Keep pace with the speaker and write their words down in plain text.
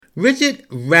Richard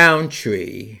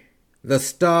Roundtree, the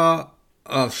star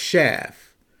of Shaft,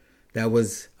 that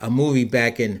was a movie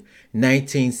back in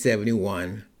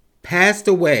 1971, passed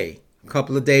away a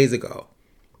couple of days ago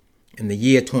in the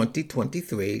year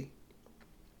 2023.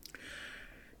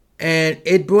 And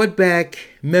it brought back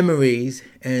memories,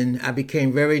 and I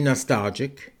became very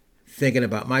nostalgic thinking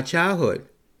about my childhood.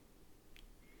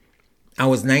 I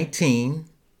was 19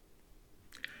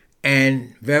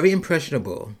 and very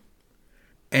impressionable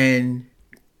and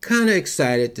kind of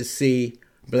excited to see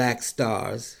black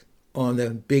stars on the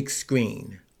big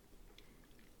screen.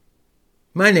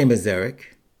 My name is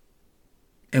Eric,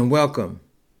 and welcome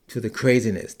to the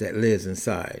craziness that lives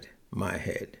inside my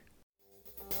head.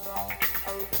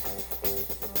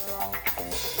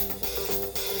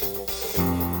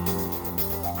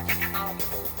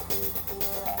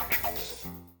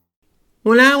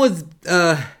 When I was,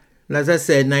 as I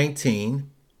said, 19,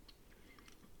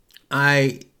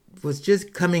 I was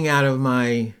just coming out of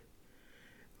my,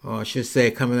 or I should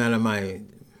say coming out of my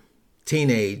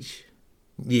teenage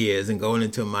years and going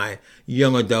into my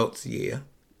young adults year.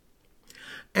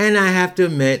 And I have to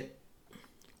admit,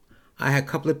 I had a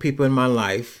couple of people in my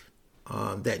life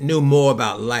that knew more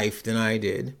about life than I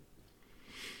did.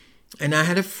 And I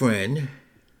had a friend,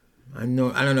 I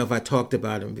don't know if I talked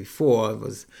about him before, it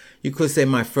was, you could say,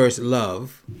 my first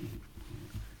love,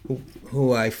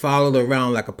 who I followed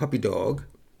around like a puppy dog.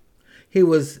 He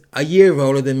was a year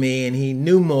older than me, and he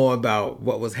knew more about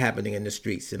what was happening in the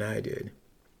streets than I did.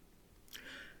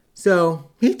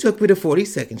 So he took me to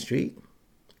 42nd Street,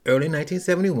 early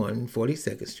 1971,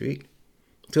 42nd Street,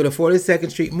 to the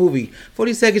 42nd Street movie.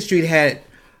 42nd Street had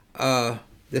the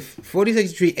 42nd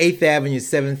Street, 8th Avenue,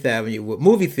 7th Avenue with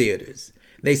movie theaters.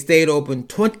 They stayed open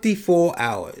 24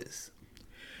 hours.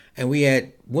 And we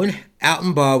had one out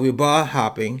in bar, we were bar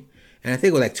hopping, and I think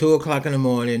it was like 2 o'clock in the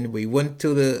morning. We went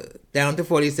down to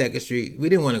 42nd Street. We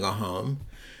didn't want to go home.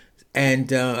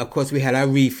 And of course, we had our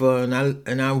reefer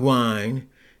and our wine,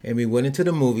 and we went into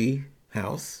the movie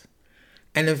house.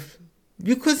 And if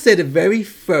you could say the very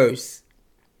first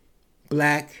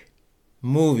black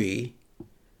movie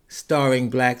starring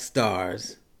black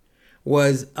stars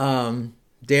was there on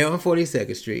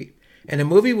 42nd Street. And the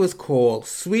movie was called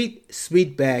Sweet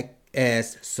Sweetback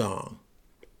Ass Song.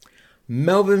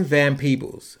 Melvin Van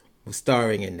Peebles was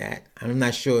starring in that. I'm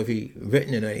not sure if he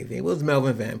written it or anything. It was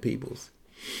Melvin Van Peebles.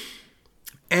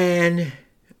 And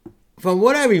from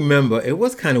what I remember, it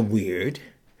was kind of weird.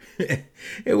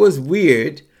 It was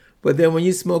weird, but then when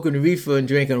you're smoking reefer and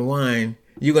drinking wine,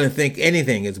 you're going to think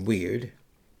anything is weird.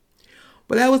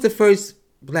 But that was the first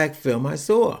black film I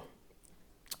saw.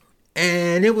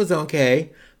 And it was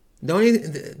okay.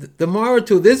 The moral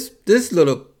to this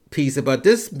little piece about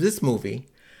this movie,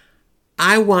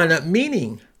 I wound up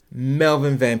meeting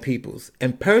Melvin Van Peebles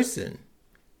in person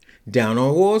down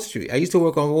on Wall Street. I used to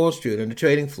work on Wall Street on the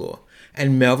trading floor.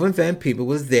 And Melvin Van Peebles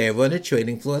was there on the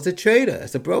trading floor as a trader,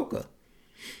 as a broker.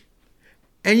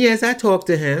 And yes, I talked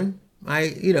to him. I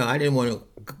didn't want to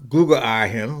Google eye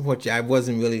him, which I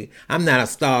wasn't really, I'm not a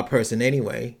star person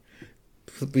anyway.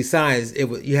 Besides,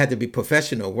 you had to be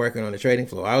professional working on the trading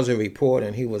floor. I was a reporter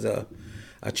and he was a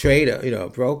trader, a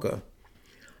broker.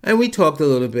 And we talked a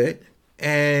little bit.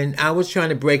 And I was trying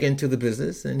to break into the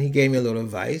business, and he gave me a little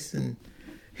advice, and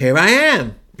here I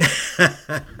am.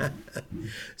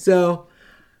 So,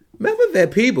 Melvin Van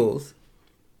Peebles,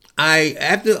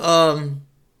 after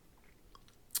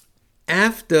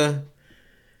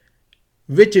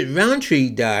Richard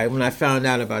Roundtree died, when I found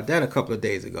out about that a couple of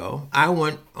days ago, I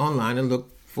went online and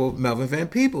looked for Melvin Van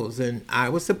Peebles, and I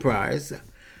was surprised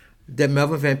that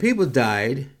Melvin Van Peebles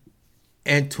died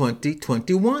in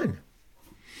 2021.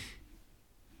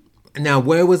 Now,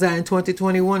 where was I in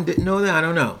 2021? Didn't know that? I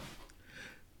don't know.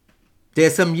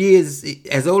 There's some years,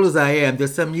 as old as I am,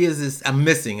 there's some years I'm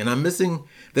missing, and I'm missing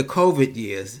the COVID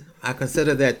years. I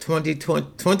consider that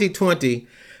 2020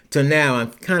 to now,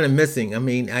 I'm kind of missing. I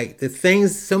mean,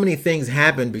 so many things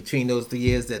happened between those 2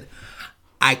 years that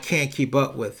I can't keep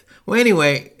up with. Well,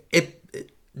 anyway,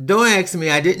 don't ask me.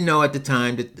 I didn't know at the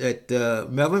time that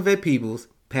Melvin Van Peebles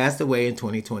passed away in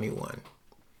 2021.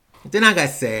 Then I got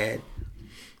sad.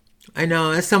 I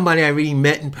know that's somebody I really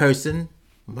met in person.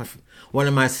 One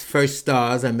of my first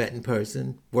stars I met in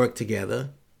person, worked together,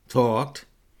 talked.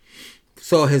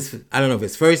 Saw I don't know if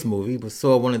his first movie, but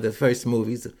saw one of the first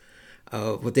movies,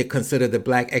 what they consider the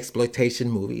black exploitation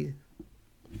movie.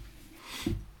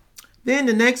 Then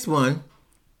the next one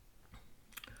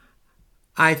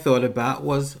I thought about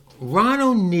was Ron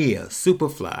O'Neal,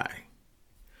 Superfly.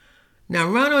 Now,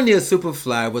 Ron O'Neal,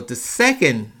 Superfly was the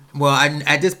second,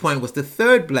 at this point was the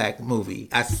third black movie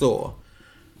I saw.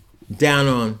 down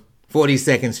on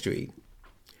 42nd Street.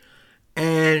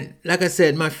 And like I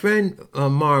said, my friend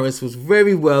Morris was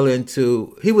very well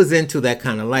into that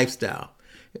kind of lifestyle.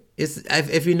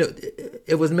 If you know,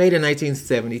 it was made in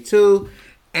 1972,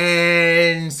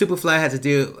 and Superfly had to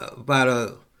deal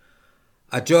about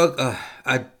a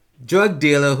drug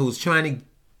dealer who's trying to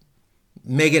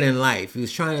make it in life. He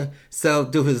was trying to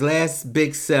do his last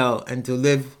big sell and to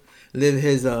live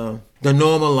his the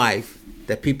normal life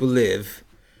that people live.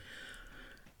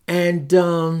 And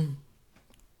the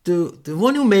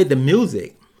one who made the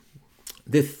music,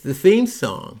 the theme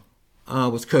song,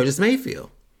 was Curtis Mayfield.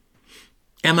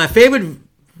 And my favorite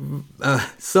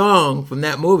song from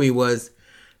that movie was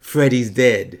Freddie's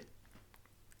Dead.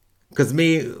 Because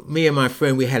me and my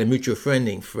friend, we had a mutual friend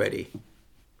named Freddie.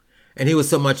 And he was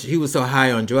so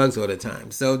high on drugs all the time.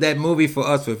 So that movie for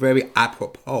us was very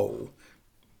apropos.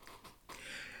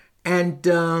 And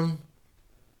Ron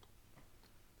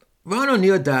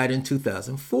O'Neal died in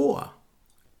 2004.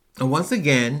 And once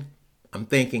again, I'm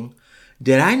thinking,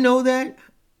 did I know that?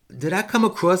 Did I come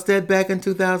across that back in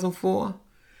 2004?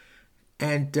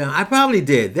 And I probably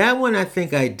did. That one I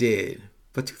think I did.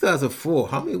 But 2004,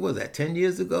 how many was that? 10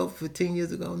 years ago? 15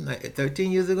 years ago?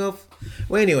 13 years ago?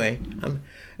 Well, anyway,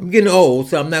 I'm getting old,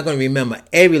 so I'm not going to remember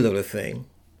every little thing.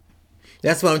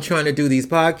 That's why I'm trying to do these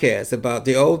podcasts about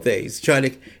the old days, trying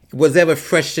to whatever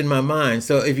fresh in my mind.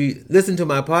 So if you listen to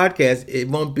my podcast, it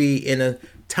won't be in a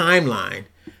timeline,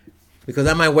 because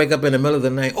I might wake up in the middle of the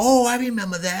night, oh, I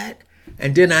remember that.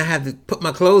 And then I have to put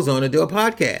my clothes on and do a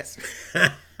podcast.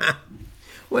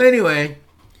 Well, anyway,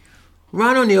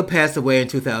 Ron O'Neal passed away in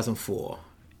 2004.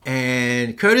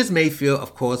 And Curtis Mayfield,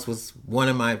 of course, was one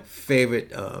of my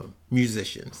favorite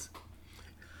musicians.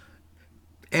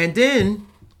 And then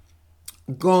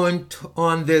going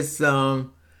on this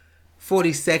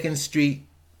 42nd Street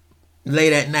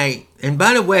late at night. And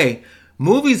by the way,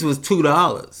 movies was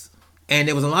 $2. And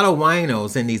there was a lot of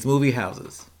winos in these movie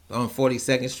houses on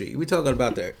 42nd Street. We're talking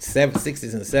about the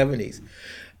 60s and 70s.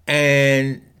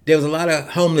 And there was a lot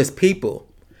of homeless people.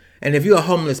 And if you're a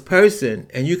homeless person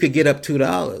and you could get up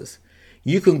 $2,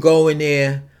 you can go in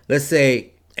there, let's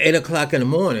say 8 o'clock in the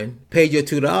morning, pay your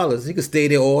 $2. You could stay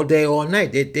there all day, all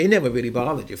night. They never really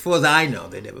bothered you. As far as I know,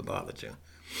 they never bothered you.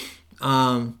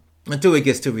 Until it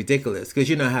gets too ridiculous. Because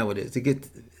you know how it is.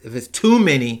 If it's too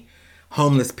many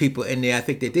homeless people in there, I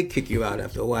think they did kick you out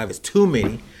after a while if it's too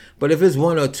many. But if it's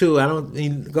one or two, you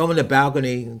go on the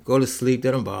balcony, go to sleep,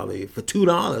 they don't bother you. For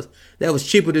 $2, that was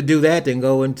cheaper to do that than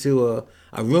go into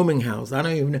a rooming house. I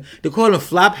don't even know. They call them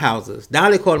flop houses. Now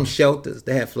they call them shelters.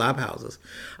 They have flop houses.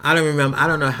 I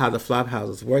don't know how the flop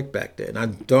houses worked back then. I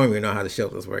don't even know how the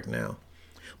shelters work now.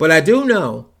 But I do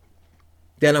know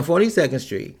that on 42nd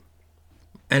Street,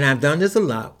 and I've done this a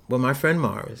lot with my friend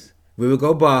Morris, we would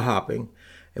go bar hopping.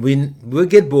 And we'll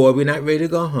get bored. We're not ready to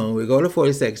go home. We go to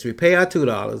 42nd Street, pay our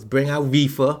 $2, bring our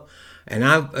reefer and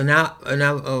our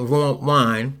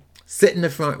wine, sit in the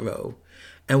front row,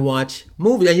 and watch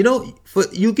movies. And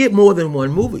you get more than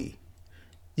one movie.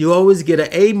 You always get an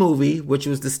A movie, which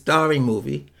was the starring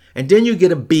movie, and then you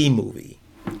get a B movie.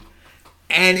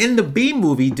 And in the B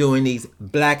movie, during these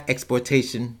black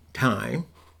exploitation time,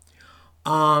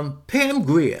 Pam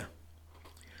Grier.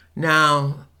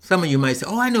 Now, some of you might say,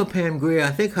 oh, I know Pam Grier. I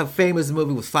think her famous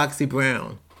movie was Foxy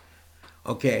Brown.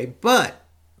 Okay, but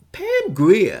Pam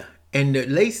Grier in the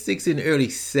late 60s and early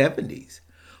 70s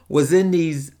was in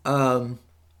these, I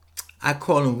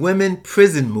call them women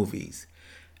prison movies.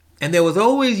 And there was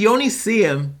always, you only see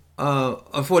them on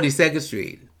 42nd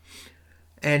Street.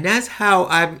 And that's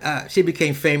how she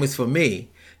became famous for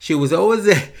me. She was always,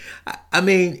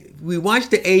 we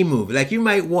watched the A movie. Like you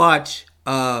might watch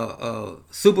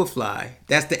Superfly,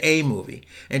 that's the A movie,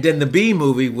 and then the B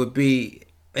movie would be,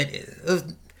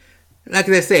 like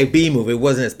they say, B movie. It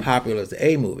wasn't as popular as the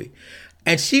A movie,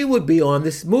 and she would be on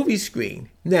this movie screen.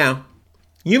 Now,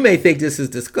 you may think this is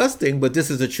disgusting, but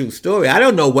this is a true story. I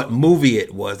don't know what movie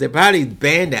it was. They probably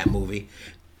banned that movie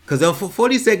because on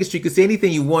 42nd Street, you could see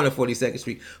anything you want on 42nd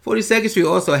Street. 42nd Street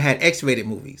also had X-rated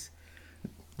movies.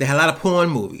 They had a lot of porn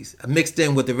movies mixed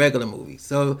in with the regular movies,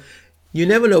 so you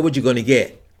never know what you're going to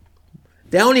get.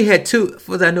 They only had two. As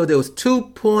far as I know, there was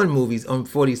 2 porn movies on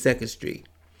 42nd Street.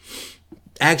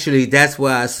 Actually, that's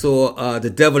where I saw The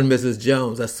Devil and Mrs.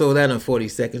 Jones. I saw that on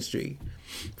 42nd Street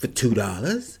for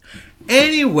 $2.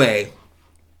 Anyway,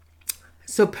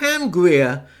 so Pam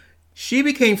Grier, she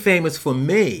became famous for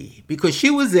me because she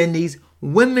was in these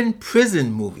women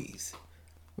prison movies,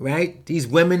 right? These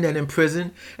women that in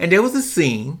prison. And there was a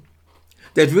scene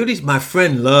that really, my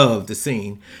friend loved the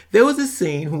scene. There was a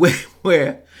scene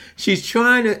where she's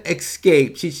trying to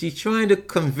escape. She's trying to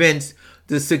convince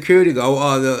the security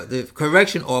guard or the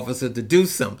correction officer to do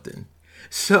something.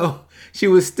 So she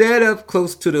would stand up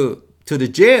close to the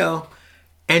jail,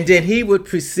 and then he would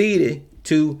proceed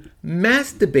to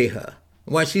masturbate her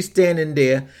while she's standing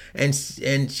there, and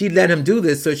she let him do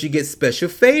this so she gets special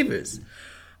favors.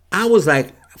 I was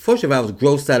like, first of all, I was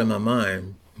grossed out of my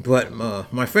mind. But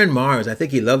my friend Mars, I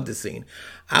think he loved the scene.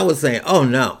 I was saying, oh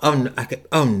no,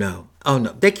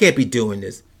 they can't be doing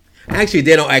this. Actually,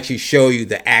 they don't actually show you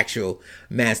the actual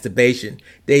masturbation.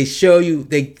 They show you,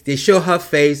 they show her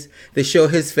face, they show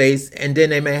his face, and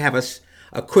then they may have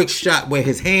a quick shot where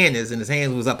his hand is, and his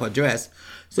hand was up her dress.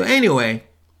 So anyway,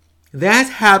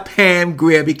 that's how Pam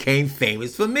Grier became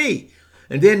famous for me.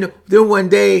 And then one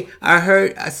day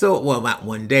I saw, well, not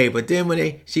one day, but then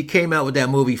when she came out with that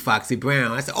movie Foxy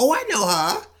Brown, I said, oh,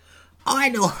 I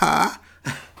know her.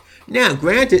 Now,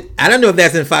 granted, I don't know if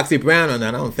that's in Foxy Brown or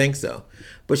not. I don't think so.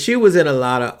 But she was in a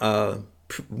lot of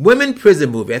women prison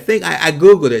movies. I think I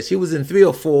Googled it. She was in 3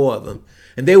 or 4 of them.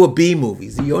 And they were B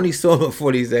movies. You only saw them on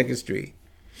 42nd Street.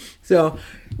 So,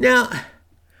 now,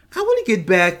 I want to get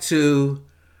back to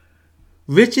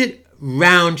Richard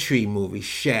Roundtree movie,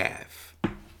 Shaft.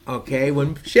 Okay,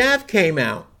 when Shaft came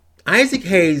out, Isaac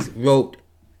Hayes wrote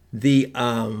the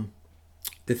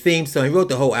theme song. He wrote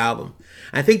the whole album.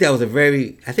 I think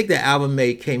that album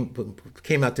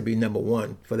came out to be number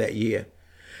 1 for that year.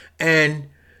 And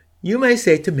you may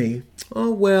say to me,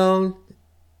 oh well,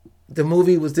 the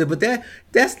movie was there, but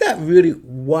that's not really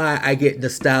why I get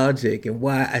nostalgic and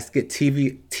why I get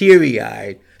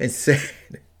teary-eyed and sad.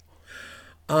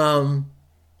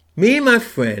 Me and my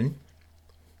friend,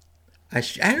 I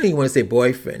don't even want to say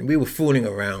boyfriend. We were fooling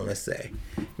around, let's say.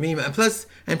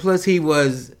 Plus he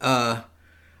was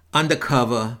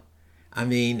undercover. I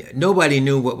mean, nobody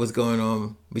knew what was going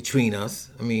on between us.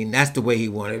 I mean, that's the way he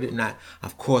wanted it. Not,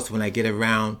 of course, when I get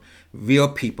around real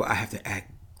people, I have to act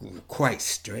quite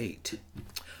straight.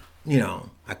 You know,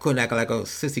 I couldn't act like a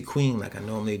sissy queen like I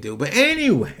normally do. But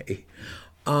anyway,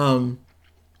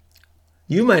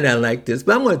 you might not like this,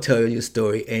 but I'm going to tell you a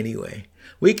story anyway.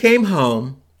 We came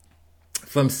home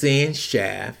from seeing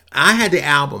Shaft. I had the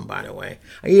album, by the way.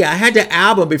 Yeah, I had the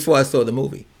album before I saw the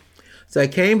movie. So I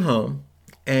came home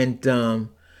and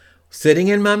sitting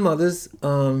in my mother's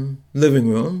living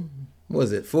room. What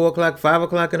was it, 4 o'clock, 5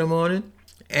 o'clock in the morning?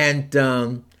 And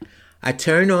I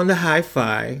turned on the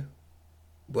hi-fi,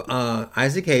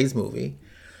 Isaac Hayes movie.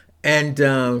 And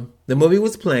the movie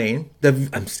was playing.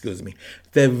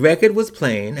 The record was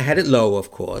playing. I had it low,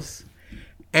 of course.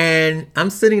 And I'm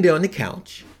sitting there on the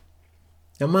couch.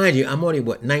 Now, mind you, I'm only,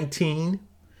 19?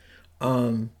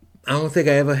 I don't think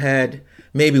I ever had,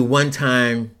 maybe one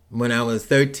time when I was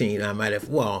 13, I might have,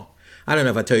 well, I don't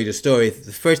know if I told you the story.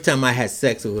 The first time I had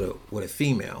sex with a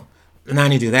female. And I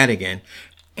didn't do that again.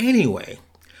 Anyway,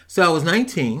 so I was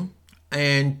 19,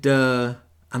 and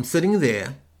I'm sitting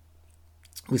there.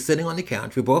 We're sitting on the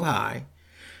couch. We're both high.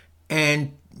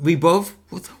 And we both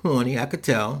was horny, I could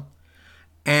tell.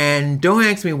 And don't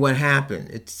ask me what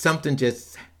happened. Something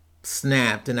just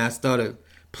snapped, and I started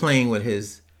playing with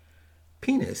his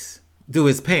penis through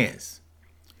his pants.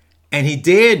 And he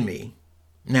dared me.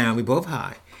 Now, we both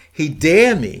high. He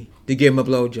dared me to give him a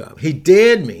blowjob. He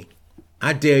dared me.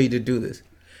 I dare you to do this.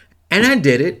 And I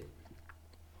did it.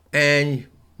 And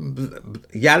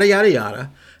yada, yada,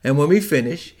 yada. And when we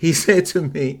finished, he said to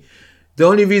me, the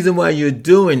only reason why you're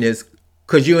doing this,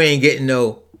 because you ain't getting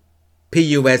no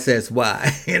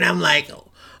P-U-S-S-Y. And I'm like,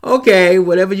 okay,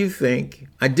 whatever you think.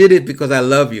 I did it because I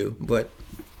love you. But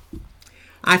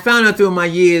I found out through my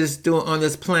years on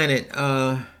this planet,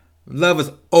 love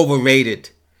is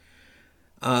overrated.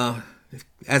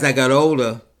 As I got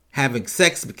older, having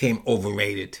sex became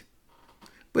overrated.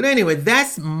 But anyway,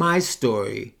 that's my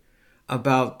story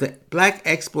about the black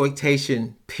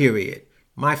exploitation period.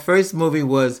 My first movie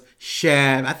was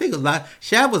Shaft. I think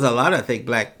Shaft was a lot of,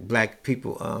 black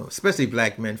people, especially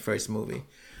black men, first movie.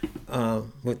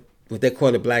 What they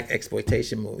call a black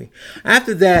exploitation movie.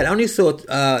 After that, I only saw,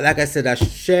 like I said,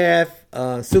 Shaft,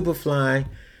 Superfly,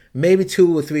 maybe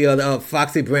 2 or 3 other,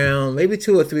 Foxy Brown, maybe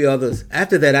 2 or 3 others.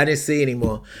 After that, I didn't see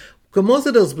anymore. Because most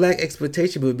of those black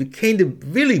exploitation movies became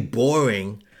really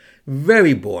boring,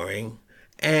 very boring.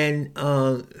 And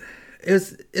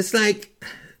it's like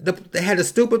they had a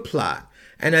stupid plot.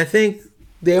 And I think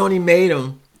they only made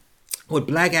them with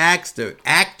black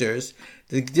actors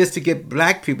just to get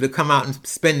black people to come out and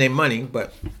spend their money.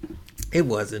 But it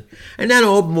wasn't. And not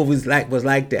all movies was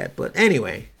like that. But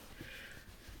anyway,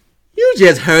 you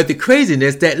just heard the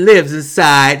craziness that lives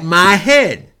inside my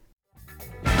head.